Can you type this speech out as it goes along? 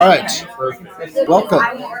All right, welcome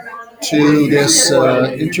to this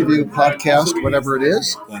interview podcast, whatever it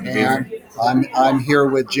is. And I'm here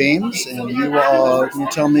with James, and can you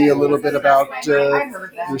tell me a little bit about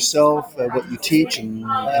yourself, what you teach, and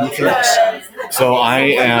anything else? So I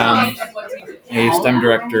am a STEM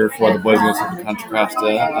director for the Boys and Girls of Contra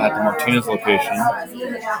Costa at the Martinez location,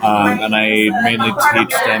 and I mainly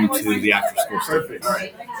teach STEM to the after-school students.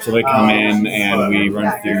 So they come in and we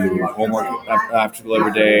run through homework after Labor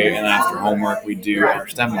Day, and after homework we do our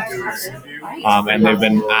STEM lessons. And they've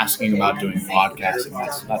been asking about doing podcasting.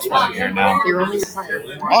 That's why I'm here now.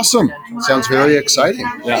 Awesome. Sounds very exciting.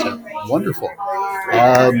 Yeah. Wonderful.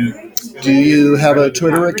 Do you have a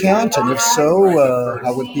Twitter account? And if so,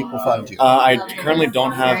 how would people find you? I currently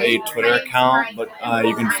don't have a Twitter account, but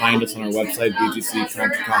you can find us on our website,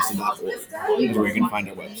 bgccontracosta.org, is where you can find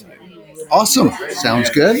our website. Awesome.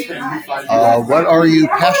 Sounds good. What are you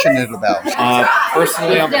passionate about?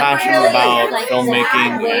 Personally, I'm passionate about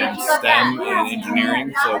filmmaking and STEM and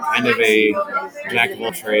engineering, so kind of a jack of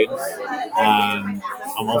all trades. I'm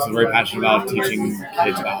also very passionate about teaching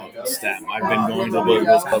kids about STEM. I've been going to the Boys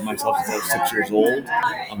Girls Club myself since I was 6 years old.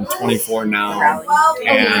 I'm 24 now,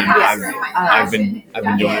 and I've been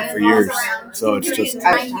doing it for years. So it's just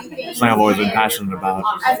something I've always been passionate about.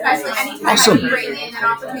 Awesome.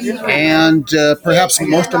 And perhaps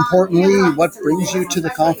most importantly, what brings you to the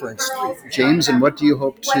conference, James, and what do you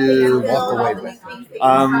hope to walk away with?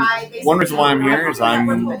 One reason why I'm here is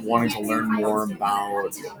I'm wanting to learn more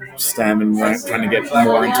about STEM and trying to get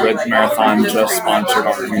more into it. Marathon just sponsored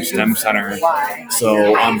our new STEM Center,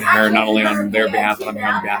 so I'm here not only on their behalf, but I'm here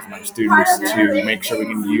on behalf of my students to make sure we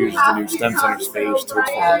can use the new STEM Center space to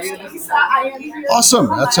its fullest. Awesome.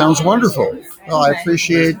 That sounds wonderful. Well, I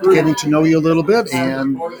appreciate getting to know you a little bit,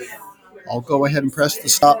 and I'll go ahead and press the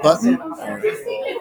stop button.